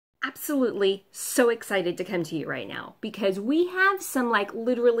absolutely so excited to come to you right now because we have some like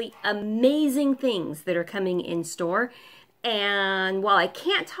literally amazing things that are coming in store. And while I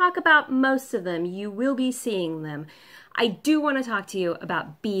can't talk about most of them, you will be seeing them. I do want to talk to you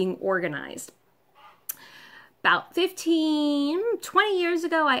about being organized. About 20 years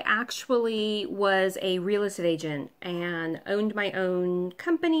ago, I actually was a real estate agent and owned my own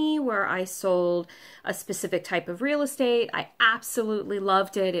company where I sold a specific type of real estate. I absolutely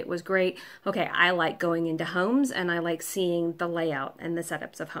loved it. It was great. Okay, I like going into homes and I like seeing the layout and the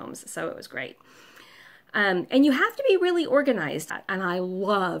setups of homes, so it was great. And you have to be really organized, and I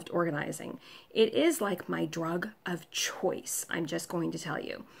loved organizing. It is like my drug of choice, I'm just going to tell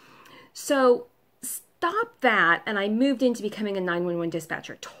you. So stopped that and I moved into becoming a 911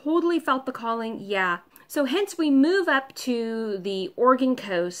 dispatcher. Totally felt the calling, yeah. So hence we move up to the Oregon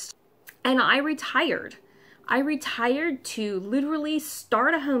coast and I retired. I retired to literally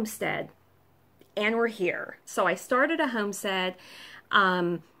start a homestead and we're here. So I started a homestead.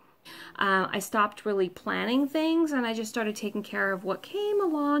 I stopped really planning things and I just started taking care of what came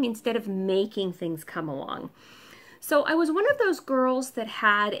along instead of making things come along. So I was one of those girls that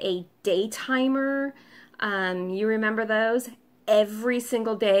had a day timer. You remember those? Every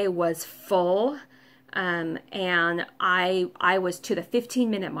single day was full. And I was to the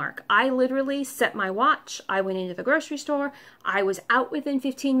 15-minute mark. I literally set my watch. I went into the grocery store. I was out within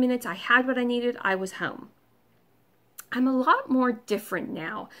 15 minutes. I had what I needed. I was home. I'm a lot more different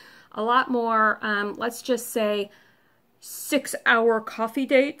now. A lot more, let's just say, 6-hour coffee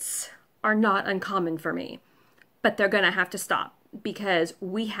dates are not uncommon for me. But they're going to have to stop because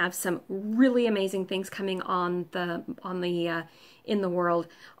we have some really amazing things coming in the world,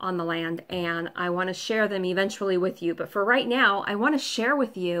 on the land, and I want to share them eventually with you. But for right now, I want to share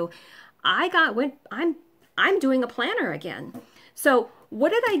with you, I'm doing a planner again. So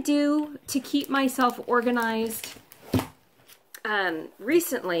what did I do to keep myself organized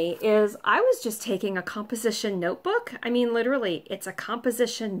recently is I was just taking a composition notebook. I mean, literally, it's a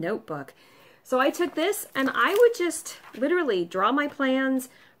composition notebook. So I took this and I would just literally draw my plans,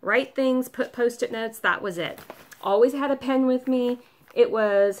 write things, put post-it notes. That was it. Always had a pen with me. It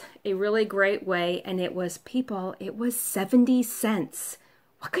was a really great way. And it was, people, it was 70 cents.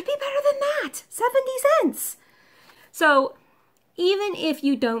 What could be better than that? 70 cents. So even if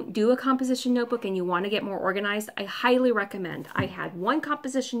you don't do a composition notebook and you want to get more organized, I highly recommend. I had one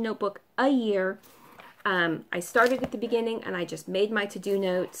composition notebook a year. I started at the beginning and I just made my to-do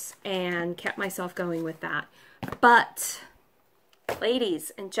notes and kept myself going with that. But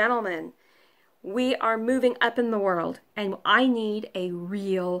ladies and gentlemen, we are moving up in the world and I need a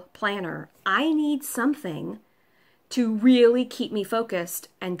real planner. I need something to really keep me focused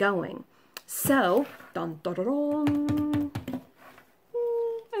and going. So, dun, dun, dun, dun.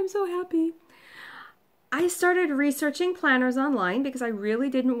 I'm so happy. I started researching planners online because I really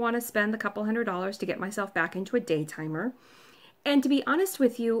didn't want to spend a couple $100s to get myself back into a day timer. And to be honest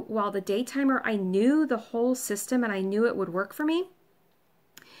with you, while the day timer, I knew the whole system and I knew it would work for me.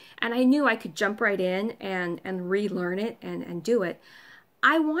 And I knew I could jump right in and relearn it and do it.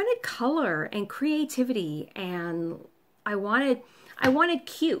 I wanted color and creativity and I wanted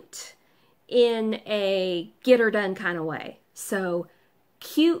cute in a get her done kind of way. So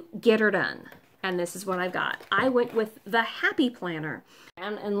cute, get her done. And this is what I've got. I went with the Happy Planner.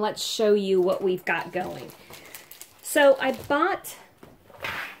 And let's show you what we've got going. So I bought,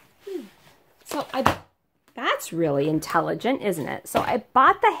 that's really intelligent, isn't it? So I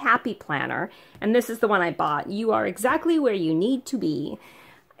bought the Happy Planner, and this is the one I bought. You are exactly where you need to be.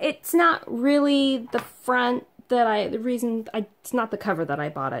 It's not really the front that it's not the cover that I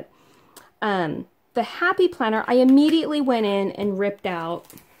bought it. The Happy Planner, I immediately went in and ripped out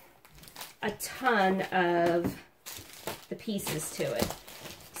a ton of the pieces to it.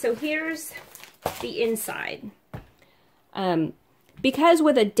 So here's the inside. Because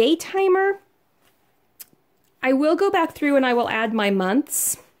with a day timer, I will go back through and I will add my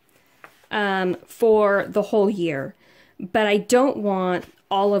months for the whole year. But I don't want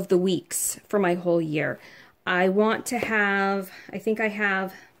all of the weeks for my whole year. I want to have, I think I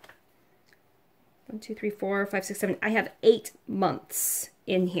have 1, 2, 3, 4, 5, 6, 7. I have 8 months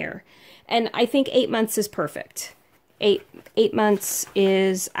in here. And I think 8 months is perfect. Eight months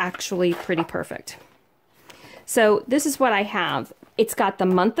is actually pretty perfect. So this is what I have. It's got the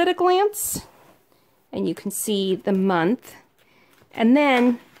month at a glance, and you can see the month. And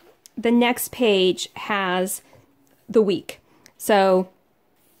then the next page has the week. So,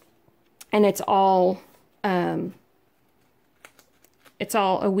 and it's all a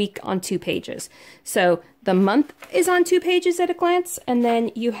week on 2 pages. So the month is on 2 pages at a glance, and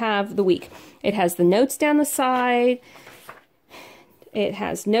then you have the week. It has the notes down the side. It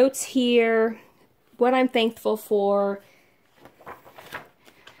has notes here, what I'm thankful for.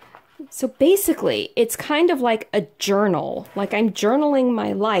 So basically, it's kind of like a journal. Like I'm journaling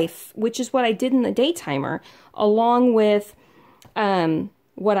my life, which is what I did in the Daytimer, along with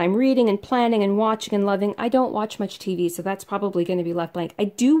what I'm reading and planning and watching and loving. I don't watch much TV, so that's probably going to be left blank. I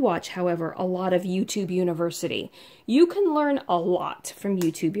do watch, however, a lot of YouTube University. You can learn a lot from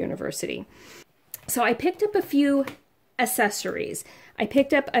YouTube University. So I picked up a few accessories. I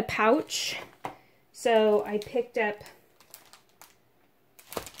picked up a pouch. So I picked up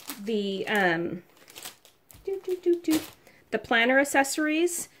the planner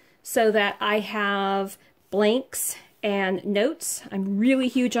accessories so that I have blanks and notes. I'm really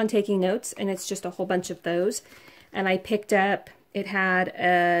huge on taking notes, and it's just a whole bunch of those. And I picked up, it had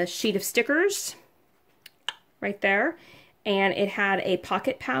a sheet of stickers right there, and it had a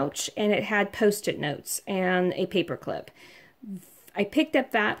pocket pouch, and it had Post-it notes and a paper clip. I picked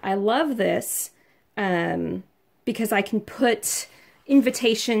up that. I love this because I can put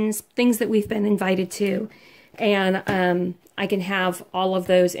invitations, things that we've been invited to, and I can have all of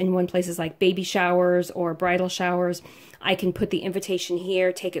those in one places like baby showers or bridal showers. I can put the invitation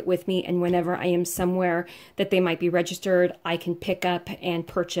here, take it with me, and whenever I am somewhere that they might be registered, I can pick up and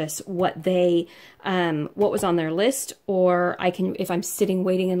purchase what was on their list, or I can, if I'm sitting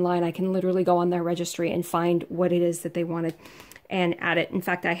waiting in line, I can literally go on their registry and find what it is that they wanted and add it. In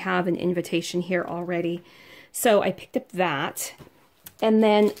fact, I have an invitation here already. So I picked up that, and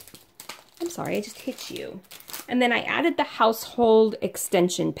then, I'm sorry, I just hit you. And then I added the household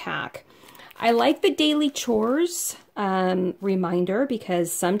extension pack. I like the daily chores reminder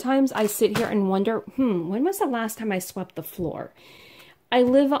because sometimes I sit here and wonder, when was the last time I swept the floor? I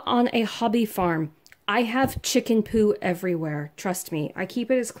live on a hobby farm. I have chicken poo everywhere. Trust me, I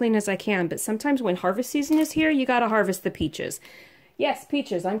keep it as clean as I can, but sometimes when harvest season is here, you gotta harvest the peaches. Yes,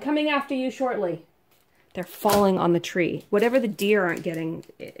 peaches, I'm coming after you shortly. They're falling on the tree. Whatever the deer aren't getting,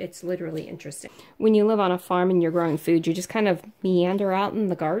 it's literally interesting. When you live on a farm and you're growing food, you just kind of meander out in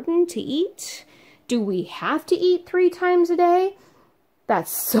the garden to eat. Do we have to eat 3 times a day?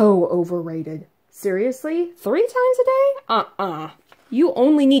 That's so overrated. Seriously? 3 times a day? You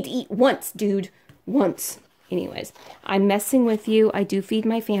only need to eat once, dude. Once. Anyways, I'm messing with you. I do feed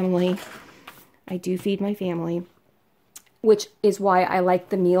my family. I do feed my family. Which is why I like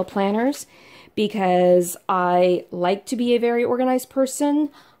the meal planners, because I like to be a very organized person.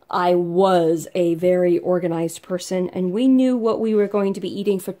 I was a very organized person, and we knew what we were going to be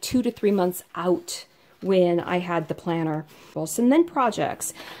eating for 2 to 3 months out when I had the planner. And then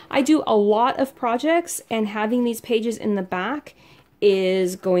projects. I do a lot of projects, and having these pages in the back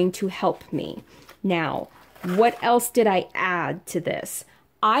is going to help me. Now, what else did I add to this?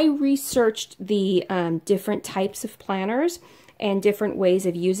 I researched the different types of planners and different ways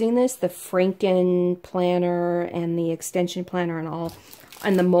of using this, the Franken planner and the extension planner and all,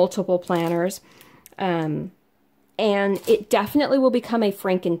 and the multiple planners. And it definitely will become a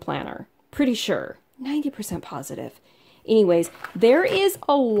Franken planner. Pretty sure. 90% positive. Anyways, there is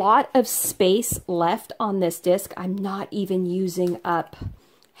a lot of space left on this disc. I'm not even using up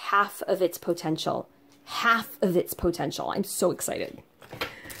half of its potential. Half of its potential. I'm so excited.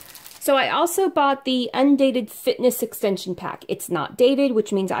 So I also bought the Undated Fitness Extension Pack. It's not dated,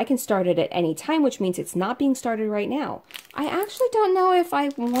 which means I can start it at any time, which means it's not being started right now. I actually don't know if I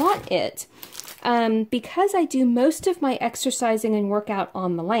want it because I do most of my exercising and workout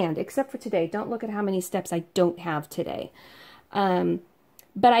on the land, except for today. Don't look at how many steps I don't have today.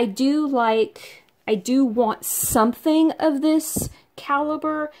 But I do want something of this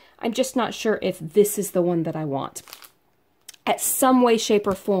caliber. I'm just not sure if this is the one that I want. At some way, shape,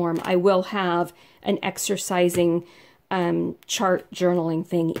 or form, I will have an exercising chart journaling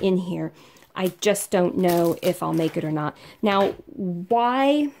thing in here. I just don't know if I'll make it or not. Now,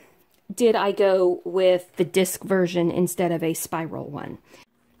 why did I go with the disc version instead of a spiral one?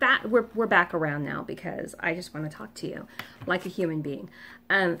 We're back around now because I just want to talk to you like a human being.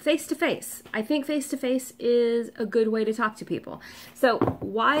 Face-to-face. I think face-to-face is a good way to talk to people. So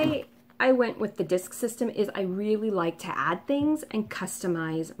why I went with the disc system is I really like to add things and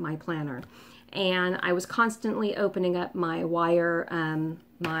customize my planner. And I was constantly opening up my wire,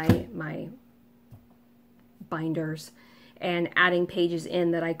 my binders, and adding pages in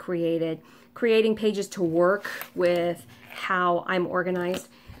that I created, creating pages to work with how I'm organized.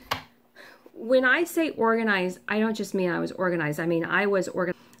 When I say organized, I don't just mean I was organized. I mean I was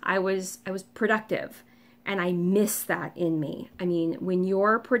organized. I was productive. And I miss that in me. I mean, when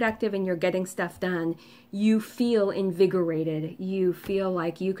you're productive and you're getting stuff done, you feel invigorated. You feel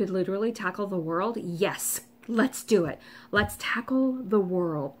like you could literally tackle the world. Yes, let's do it. Let's tackle the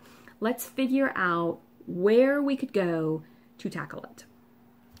world. Let's figure out where we could go to tackle it.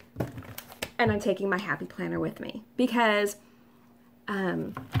 And I'm taking my Happy Planner with me because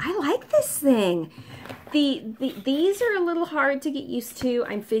I like this thing. These are a little hard to get used to.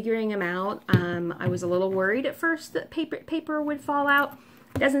 I'm figuring them out. I was a little worried at first that paper would fall out.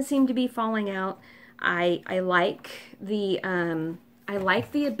 Doesn't seem to be falling out. I like the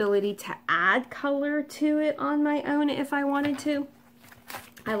ability to add color to it on my own if I wanted to.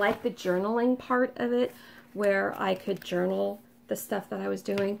 I like the journaling part of it where I could journal the stuff that I was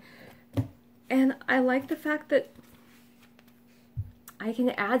doing. And I like the fact that I can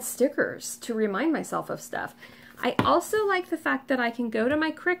add stickers to remind myself of stuff. I also like the fact that I can go to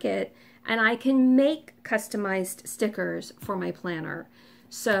my Cricut and I can make customized stickers for my planner.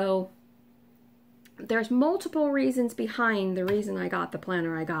 So there's multiple reasons behind the reason I got the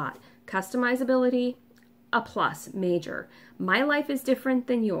planner I got. Customizability, a plus, major. My life is different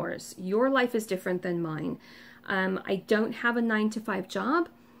than yours. Your life is different than mine. I don't have a 9-to-5 job.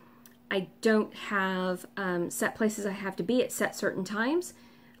 I don't have set places I have to be at set certain times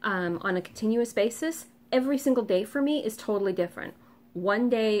on a continuous basis. Every single day for me is totally different. One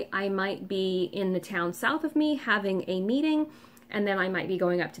day I might be in the town south of me having a meeting, and then I might be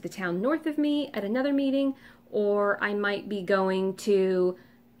going up to the town north of me at another meeting, or I might be going to,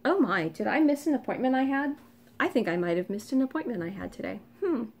 oh my, did I miss an appointment I had? I think I might have missed an appointment I had today.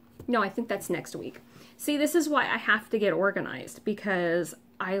 No, I think that's next week. See, this is why I have to get organized, because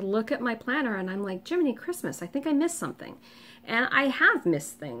I look at my planner and I'm like, Jiminy Christmas, I think I missed something. And I have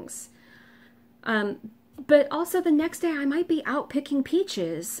missed things. But also the next day I might be out picking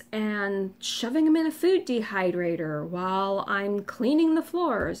peaches and shoving them in a food dehydrator while I'm cleaning the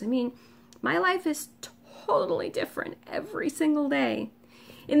floors. I mean, my life is totally different every single day.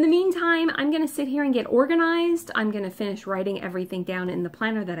 In the meantime, I'm going to sit here and get organized. I'm going to finish writing everything down in the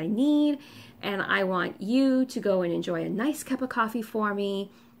planner that I need. And I want you to go and enjoy a nice cup of coffee for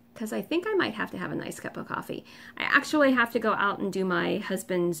me, because I think I might have to have a nice cup of coffee. I actually have to go out and do my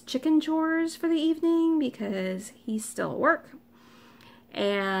husband's chicken chores for the evening because he's still at work.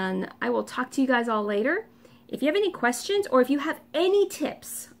 And I will talk to you guys all later. If you have any questions or if you have any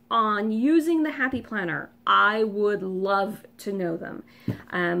tips on using the Happy Planner, I would love to know them.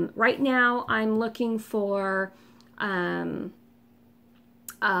 Right now, I'm looking for a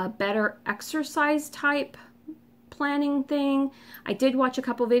better exercise type planning thing. I did watch a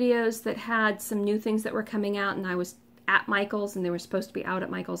couple videos that had some new things that were coming out, and I was at Michael's and they were supposed to be out at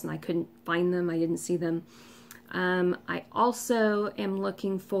Michael's and I couldn't find them. I didn't see them. I also am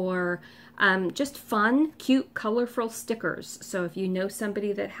looking for just fun, cute, colorful stickers. So if you know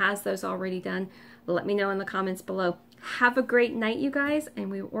somebody that has those already done, let me know in the comments below. Have a great night, you guys,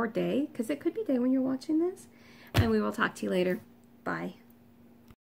 or day, because it could be day when you're watching this. And we will talk to you later. Bye.